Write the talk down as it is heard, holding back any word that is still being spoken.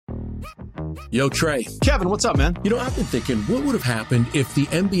Yo, Trey. Kevin, what's up, man? You know, I've been thinking, what would have happened if the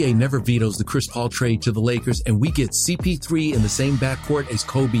NBA never vetoes the Chris Paul trade to the Lakers and we get CP3 in the same backcourt as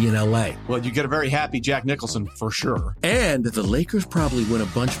Kobe in LA? Well, you get a very happy Jack Nicholson for sure. And the Lakers probably win a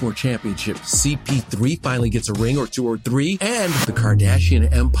bunch more championships. CP3 finally gets a ring or two or three, and the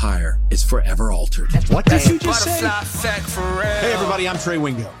Kardashian empire is forever altered. What did you just say? Hey, everybody, I'm Trey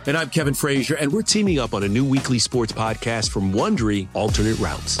Wingo. And I'm Kevin Frazier, and we're teaming up on a new weekly sports podcast from Wondery, Alternate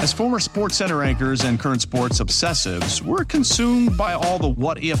Routes. As former Sports Center anchors and current sports obsessives, we're consumed by all the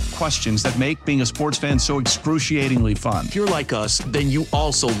what-if questions that make being a sports fan so excruciatingly fun. If you're like us, then you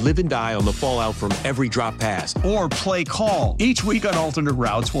also live and die on the fallout from every drop pass. Or play call. Each week on Alternate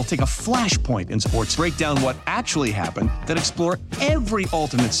Routes, we'll take a flashpoint in sports, break down what actually happened, then explore every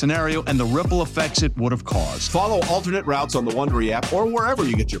alternate scenario and the ripple effects it would have caused. Follow Alternate Routes on the Wondery app or wherever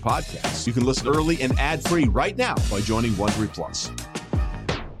you get your podcasts. You can listen early and ad-free right now by joining Wondery Plus.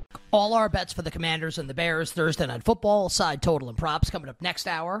 All our bets for the Commanders and the Bears, Thursday Night Football, side total and props coming up next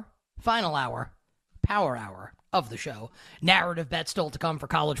hour, final hour, power hour of the show. Narrative bets still to come for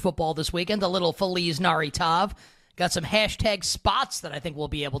college football this weekend. A little Feliz Nari Tav. Got some hashtag spots that I think we'll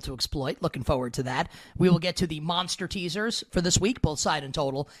be able to exploit. Looking forward to that. We will get to the monster teasers for this week, both side and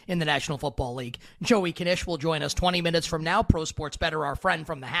total, in the National Football League. Joey Knish will join us 20 minutes from now. Pro Sports Bettor, our friend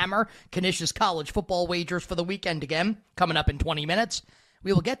from the Hammer. Knish's college football wagers for the weekend again, coming up in 20 minutes.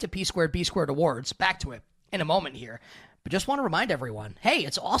 We will get to P2B Awards. Back to it in a moment here. But just want to remind everyone, hey,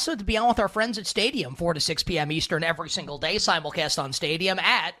 it's also to be on with our friends at Stadium, 4 to 6 p.m. Eastern every single day. Simulcast on Stadium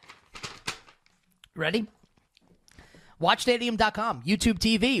at... Ready? WatchStadium.com, YouTube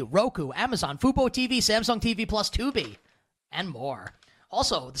TV, Roku, Amazon, Fubo TV, Samsung TV Plus, Tubi, and more.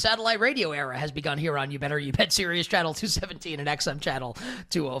 Also, the satellite radio era has begun here on You Better You Bet Sirius Channel 217 and XM Channel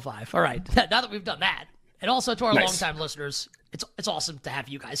 205. All right, now that we've done that, and also to our longtime listeners, it's awesome to have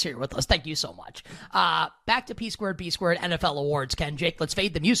you guys here with us. Thank you so much. Back to P2B NFL Awards, Ken. Jake, let's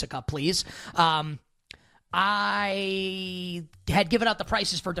fade the music up, please. I had given out the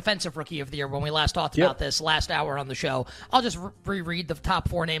prices for Defensive Rookie of the Year when we last talked about this last hour on the show. I'll just reread the top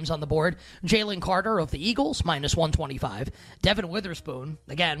four names on the board. Jalen Carter of the Eagles, minus 125. Devin Witherspoon,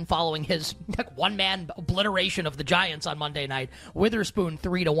 again, following his one-man obliteration of the Giants on Monday night. Witherspoon,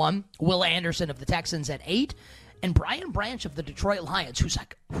 3-1. Will Anderson of the Texans at 8. And Brian Branch of the Detroit Lions,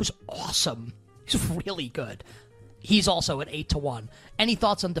 who's awesome. He's really good. He's also at 8-1. Any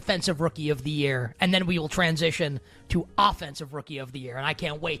thoughts on Defensive Rookie of the Year? And then we will transition to Offensive Rookie of the Year, and I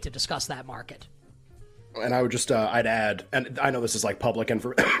can't wait to discuss that market. And I would just, I'd add, and I know this is like public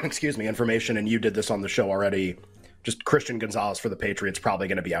information, and you did this on the show already, just Christian Gonzalez for the Patriots probably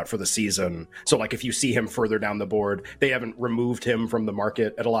going to be out for the season. So, like, if you see him further down the board, they haven't removed him from the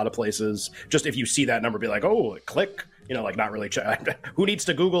market at a lot of places. Just if you see that number, be like, oh, click. You know, like, not really check. Who needs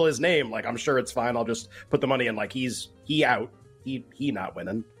to Google his name? Like, I'm sure it's fine. I'll just put the money in. Like, he out. He not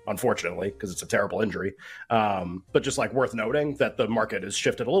winning, unfortunately, because it's a terrible injury. But just like worth noting that the market has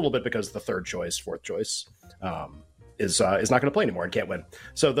shifted a little bit because the third choice, fourth choice is not going to play anymore and can't win.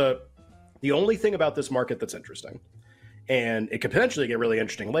 So the only thing about this market that's interesting, and it could potentially get really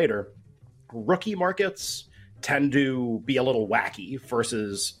interesting later, rookie markets tend to be a little wacky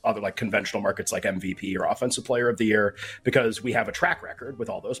versus other like conventional markets like MVP or Offensive Player of the Year, because we have a track record with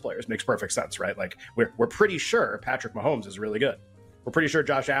all those players. Makes perfect sense, right? Like we're pretty sure Patrick Mahomes is really good. We're pretty sure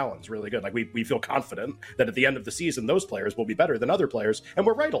Josh Allen's really good. Like we feel confident that at the end of the season, those players will be better than other players. And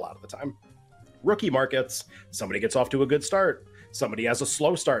we're right a lot of the time. Rookie markets, somebody gets off to a good start. Somebody has a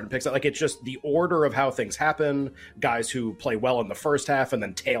slow start and picks up. Like, it's just the order of how things happen. Guys who play well in the first half and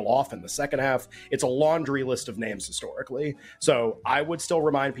then tail off in the second half. It's a laundry list of names historically. So I would still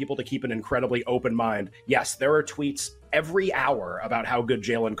remind people to keep an incredibly open mind. Yes, there are tweets every hour about how good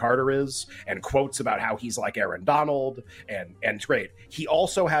Jalen Carter is and quotes about how he's like Aaron Donald and it's great. He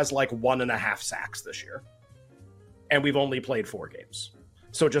also has like 1.5 sacks this year. And we've only played 4 games.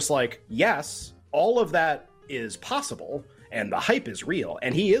 So just like, yes, all of that is possible. And the hype is real,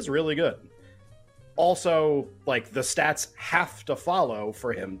 and he is really good. Also, like, the stats have to follow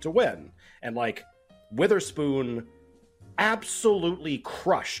for him to win. And, like, Witherspoon absolutely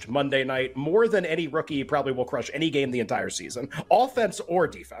crushed Monday night more than any rookie probably will crush any game the entire season, offense or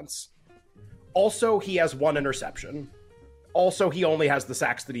defense. Also, he has 1 interception. Also, he only has the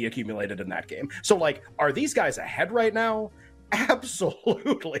sacks that he accumulated in that game. So, like, are these guys ahead right now?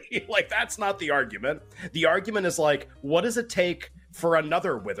 Absolutely. Like, that's not the argument. The argument is like, what does it take for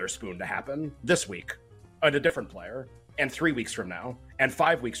another Witherspoon to happen this week and a different player and 3 weeks from now and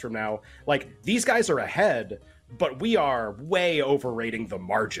 5 weeks from now? Like, these guys are ahead, but we are way overrating the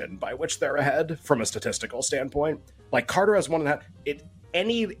margin by which they're ahead from a statistical standpoint. Like, Carter has 1.5.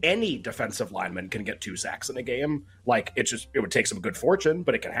 any defensive lineman can get 2 sacks in a game. Like, it would take some good fortune,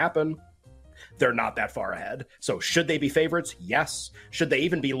 but it can happen. They're not that far ahead. So should they be favorites? Yes. Should they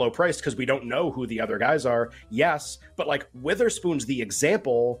even be low priced because we don't know who the other guys are? Yes. But like, Witherspoon's the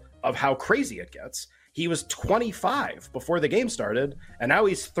example of how crazy it gets. He was 25 before the game started, and now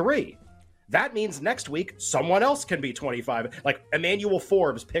he's 3. That means next week, someone else can be 25. Like, Emmanuel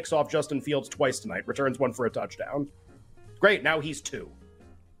Forbes picks off Justin Fields twice tonight, returns 1 for a touchdown. Great, now he's 2.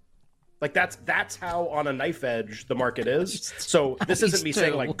 Like, that's how on a knife edge the market is. So this isn't me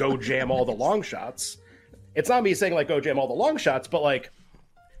saying, like, go jam all the long shots. It's not me saying, like, go jam all the long shots, but, like,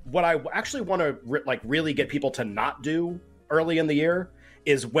 what I actually want to, really get people to not do early in the year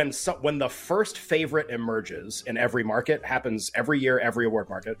is when the first favorite emerges in every market, happens every year, every award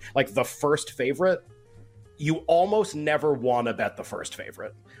market, like, the first favorite, you almost never want to bet the first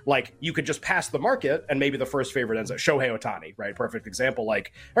favorite. Like, you could just pass the market and maybe the first favorite ends up Shohei Ohtani, right? Perfect example.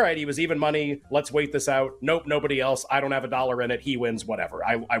 Like, all right, he was even money. Let's wait this out. Nope, nobody else. I don't have $1 in it. He wins, whatever.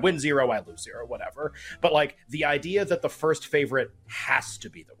 I win 0, I lose 0, whatever. But like, the idea that the first favorite has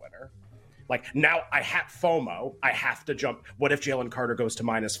to be the winner. Like, now I have FOMO. I have to jump. What if Jalen Carter goes to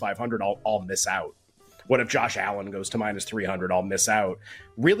minus 500? I'll miss out. What if Josh Allen goes to minus 300? I'll miss out.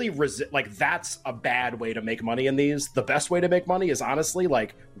 Really, that's a bad way to make money in these. The best way to make money is honestly,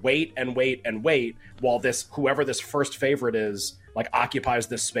 like, wait and wait and wait while whoever this first favorite is, like, occupies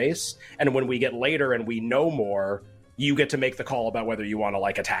this space. And when we get later and we know more, you get to make the call about whether you want to,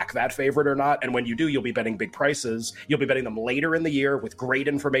 like, attack that favorite or not. And when you do, you'll be betting big prices. You'll be betting them later in the year with great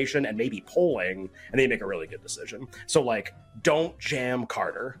information and maybe polling, and then you make a really good decision. So, like, don't jam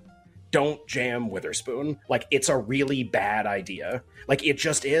Carter. Don't jam Witherspoon. Like, it's a really bad idea. Like, it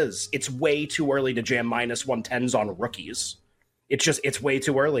just is. It's way too early to jam minus 110s on rookies. It's way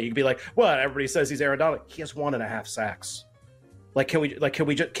too early. You could be like, what? Everybody says he's Aaron Donald. He has 1.5 sacks. Like, can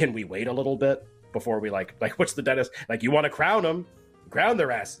we wait a little bit before we like what's the dentist? Like, you want to crown them, crown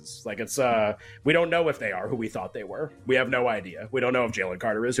their asses. Like, it's, we don't know if they are who we thought they were. We have no idea. We don't know if Jalen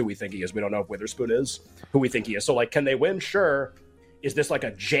Carter is who we think he is. We don't know if Witherspoon is who we think he is. So, like, can they win? Sure. Is this like a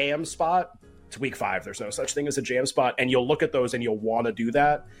jam spot? It's week 5. There's no such thing as a jam spot. And you'll look at those and you'll want to do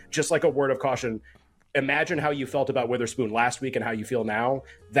that. Just like a word of caution. Imagine how you felt about Witherspoon last week and how you feel now.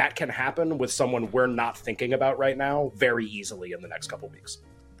 That can happen with someone we're not thinking about right now very easily in the next couple weeks.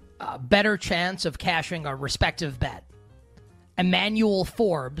 Better chance of cashing a respective bet. Emmanuel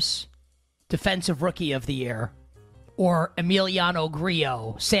Forbes, Defensive Rookie of the Year, or Emiliano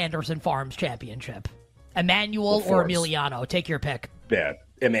Grillo, Sanders and Farms Championship. Emmanuel or Emiliano, take your pick. Yeah,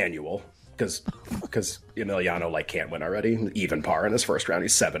 Emmanuel, because Emiliano, like, can't win already. Even par in his first round,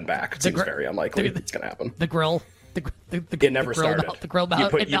 he's 7 back. It seems very unlikely it's going to happen. The grill, it never started. The grill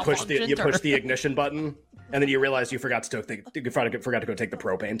mount, you push the ignition button, and then you realize you forgot to go take the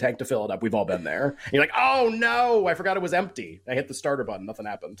propane tank to fill it up. We've all been there. And you're like, oh no, I forgot it was empty. I hit the starter button, nothing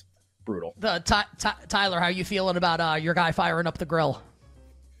happened. Brutal. Tyler, how you feeling about your guy firing up the grill?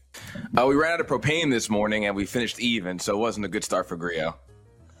 We ran out of propane this morning, and we finished even, so it wasn't a good start for Grillo.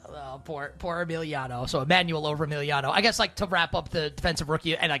 Poor Emiliano. So Emmanuel over Emiliano. I guess, like, to wrap up the defensive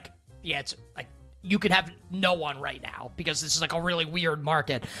rookie, and, like, yeah, it's like you could have no one right now because this is, like, a really weird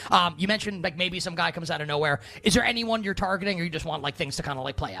market. You mentioned, like, maybe some guy comes out of nowhere. Is there anyone you're targeting, or you just want, like, things to kind of,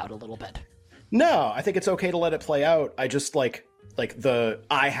 like, play out a little bit? No, I think it's okay to let it play out. I just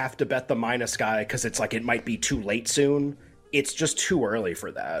I have to bet the minus guy because it's like it might be too late soon. It's just too early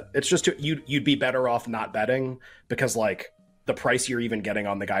for that. It's just you'd be better off not betting because, like, the price you're even getting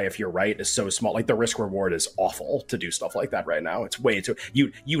on the guy, if you're right, is so small. Like, the risk reward is awful to do stuff like that right now. It's way too.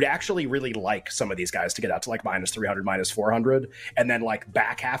 You'd actually really like some of these guys to get out to, like, minus 300, minus 400, and then, like,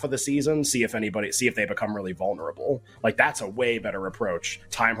 back half of the season, see if they become really vulnerable. Like, that's a way better approach.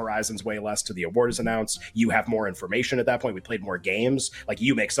 Time horizon's way less to the award is announced. You have more information at that point. We played more games. Like,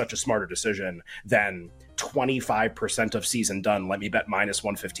 you make such a smarter decision than 25% of season done. Let me bet minus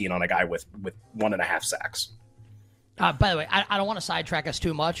 115 on a guy with 1.5 sacks. By the way, I don't want to sidetrack us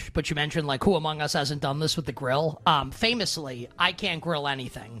too much, but you mentioned, like, who among us hasn't done this with the grill? Famously, I can't grill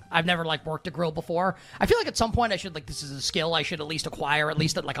anything. I've never, like, worked a grill before. I feel like at some point I should, like, this is a skill I should at least acquire, at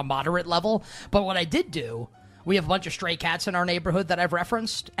least at, like, a moderate level. But what I did do, we have a bunch of stray cats in our neighborhood that I've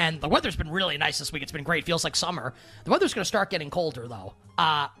referenced, and the weather's been really nice this week. It's been great. Feels like summer. The weather's going to start getting colder, though.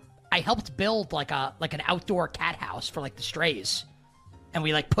 I helped build, like, an outdoor cat house for, like, the strays. And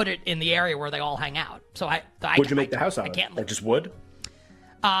we, like, put it in the area where they all hang out. So What'd you make the house out of? Like, just wood?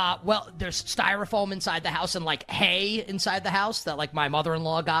 Well, there's styrofoam inside the house and like hay inside the house that like my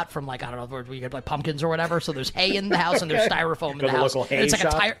mother-in-law got from like, I don't know, where you get like pumpkins or whatever. So there's hay in the house and there's styrofoam in the house. It's like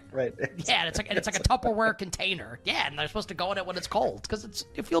a right? Yeah, it's like a Tupperware container. Yeah, and they're supposed to go in it when it's cold because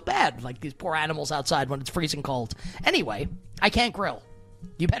you feel bad like these poor animals outside when it's freezing cold. Anyway, I can't grill.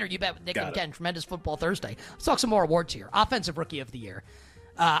 You bet Nick and Ken, tremendous football Thursday. Let's talk some more awards here. Offensive Rookie of the Year.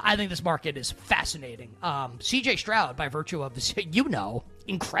 I think this market is fascinating. C.J. Stroud, by virtue of this,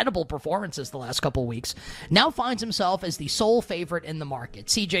 incredible performances the last couple weeks, now finds himself as the sole favorite in the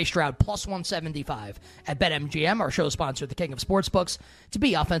market. C.J. Stroud plus 175 at BetMGM, our show sponsor, the king of sportsbooks, to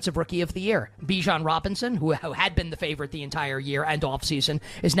be Offensive Rookie of the Year. Bijan Robinson, who had been the favorite the entire year and offseason,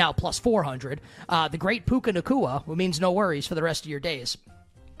 is now plus 400. The great Puka Nacua, who means no worries for the rest of your days.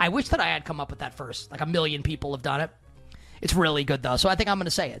 I wish that I had come up with that first. Like a million people have done it. It's really good, though, so I think I'm going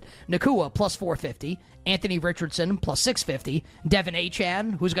to say it. Nacua, plus 450. Anthony Richardson, plus 650. Devin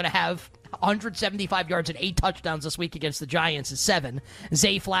Achane, who's going to have 175 yards and 8 touchdowns this week against the Giants, is 7.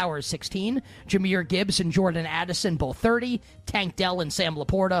 Zay Flowers, 16. Jahmyr Gibbs and Jordan Addison, both 30. Tank Dell and Sam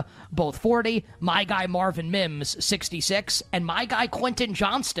Laporta, both 40. My guy Marvin Mims, 66. And my guy Quentin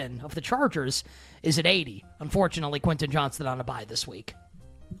Johnston of the Chargers is at 80. Unfortunately, Quentin Johnston on a bye this week.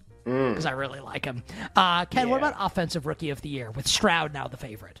 Because I really like him. Ken, what about Offensive Rookie of the Year with Stroud now the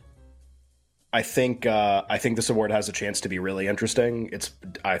favorite? I think this award has a chance to be really interesting. It's,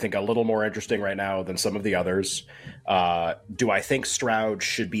 I think, a little more interesting right now than some of the others. Do I think Stroud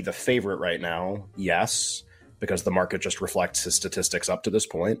should be the favorite right now? Yes, because the market just reflects his statistics up to this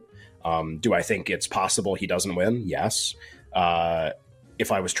point. Do I think it's possible he doesn't win? Yes.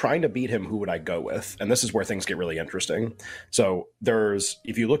 If I was trying to beat him, who would I go with? And this is where things get really interesting. So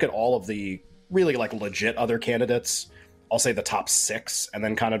if you look at all of the really like legit other candidates, I'll say the top 6 and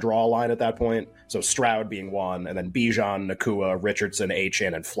then kind of draw a line at that point. So Stroud being one, and then Bijan, Nacua, Richardson,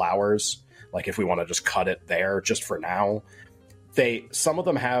 Achane, and Flowers. Like if we want to just cut it there just for now. Some of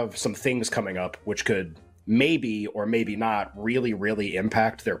them have some things coming up which could maybe or maybe not really, really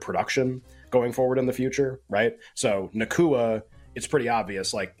impact their production going forward in the future, right? So Nacua, it's pretty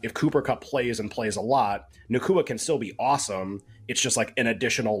obvious, like, if Cooper Kupp plays a lot, Nacua can still be awesome. It's just, like, an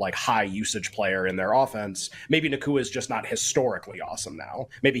additional, like, high-usage player in their offense. Maybe Nacua is just not historically awesome now.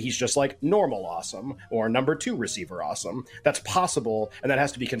 Maybe he's just, like, normal awesome or number 2 receiver awesome. That's possible, and that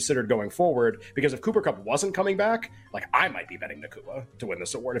has to be considered going forward, because if Cooper Kupp wasn't coming back, like, I might be betting Nacua to win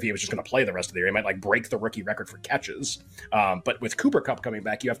this award if he was just going to play the rest of the year. He might, like, break the rookie record for catches. But with Cooper Kupp coming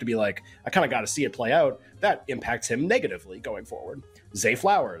back, you have to be like, I kind of got to see it play out. That impacts him negatively going forward. Zay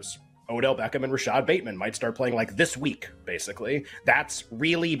Flowers, Odell Beckham, and Rashad Bateman might start playing like this week, basically. That's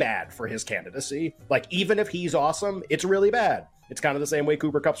really bad for his candidacy. Like, even if he's awesome, it's really bad. It's kind of the same way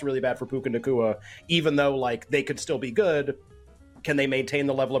Cooper Kupp's really bad for Puka Nacua. Even though, like, they could still be good, can they maintain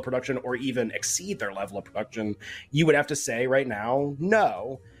the level of production or even exceed their level of production? You would have to say right now,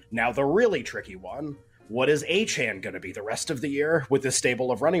 no. Now, the really tricky one, what is Achane going to be the rest of the year with this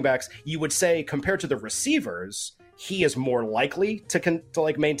stable of running backs? You would say, compared to the receivers, he is more likely to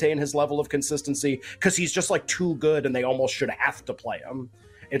like maintain his level of consistency because he's just like too good and they almost should have to play him.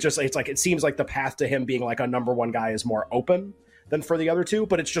 It seems like the path to him being like a number 1 guy is more open than for the other two,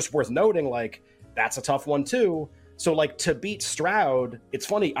 but it's just worth noting, like, that's a tough one too. So, like, to beat Stroud, it's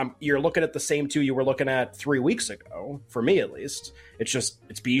funny, you're looking at the same two you were looking at 3 weeks ago, for me at least. It's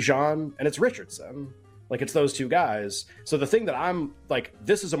Bijan and it's Richardson. Like, it's those two guys. So the thing that I'm like,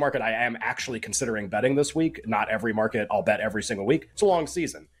 this is a market I am actually considering betting this week. Not every market I'll bet every single week. It's a long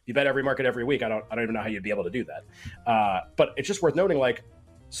season. You bet every market every week. I don't even know how you'd be able to do that. But it's just worth noting, like,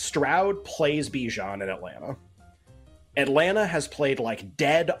 Stroud plays Bijan in Atlanta. Atlanta has played like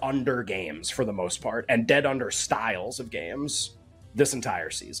dead under games for the most part and dead under styles of games this entire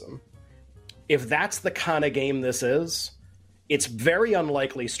season. If that's the kind of game this is, it's very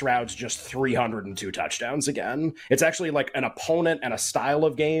unlikely Stroud's just 302 touchdowns again. It's actually like an opponent and a style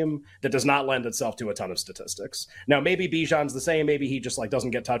of game that does not lend itself to a ton of statistics. Now, maybe Bijan's the same. Maybe he just like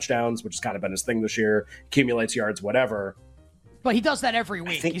doesn't get touchdowns, which has kind of been his thing this year, accumulates yards, whatever. But he does that every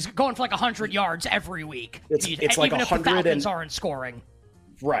week. He's going for like 100 yards every week. It's like 100 if the Falcons aren't scoring.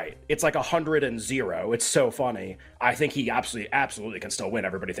 Right. It's like 100-0. It's so funny. I think he absolutely can still win.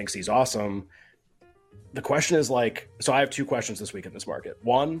 Everybody thinks he's awesome. The question is, like, so I have 2 questions this week in this market.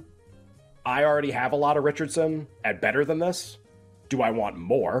 One, I already have a lot of Richardson at better than this. Do I want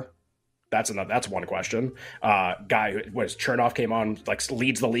more? That's one question. Guy who Chernoff came on, like,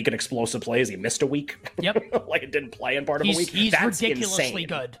 leads the league in explosive plays. He missed a week. Yep. Like, it didn't play in part of a week. He's That's ridiculously insane,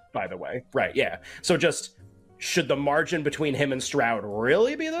 good. By the way. Right, yeah. So just, should the margin between him and Stroud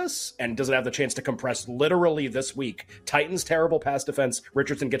really be this? And does it have the chance to compress literally this week? Titans, terrible pass defense.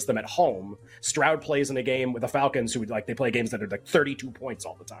 Richardson gets them at home. Stroud plays in a game with the Falcons who they play games that are like 32 points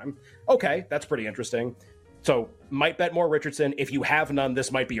all the time. Okay, that's pretty interesting. So might bet more Richardson. If you have none,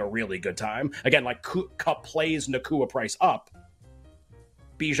 this might be a really good time. Again, like Kupp plays Nakua price up.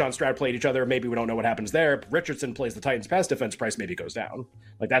 Bijan, Stroud played each other. Maybe we don't know what happens there. Richardson plays the Titans pass defense, price maybe goes down.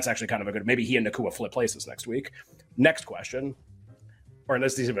 Like that's actually kind of a good, maybe he and Nakua flip places next week. Next question, or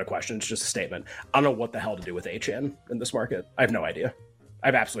this isn't even a question, it's just a statement. I don't know what the hell to do with Achane in this market. I have no idea. I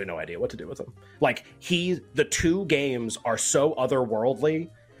have absolutely no idea what to do with him. Like the two games are so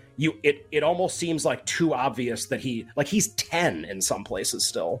otherworldly. It almost seems like too obvious that he's 10 in some places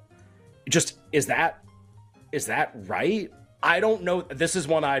still. Just, is that right? I don't know. This is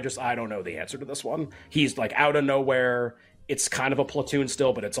one I don't know the answer to this one. He's like out of nowhere. It's kind of a platoon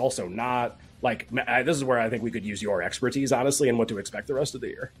still, but it's also not. Like, this is where I think we could use your expertise, honestly, and what to expect the rest of the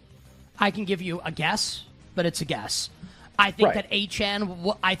year. I can give you a guess, but it's a guess. I think that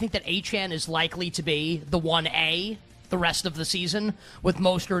Achane is likely to be the 1A the rest of the season, with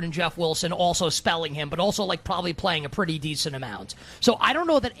Mostert and Jeff Wilson also spelling him, but also like probably playing a pretty decent amount. So I don't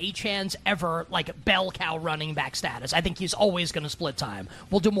know that Achane's ever like bell cow running back status. I think he's always going to split time.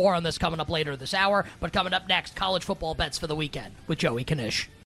 We'll do more on this coming up later this hour, but coming up next, college football bets for the weekend with Joey Knish.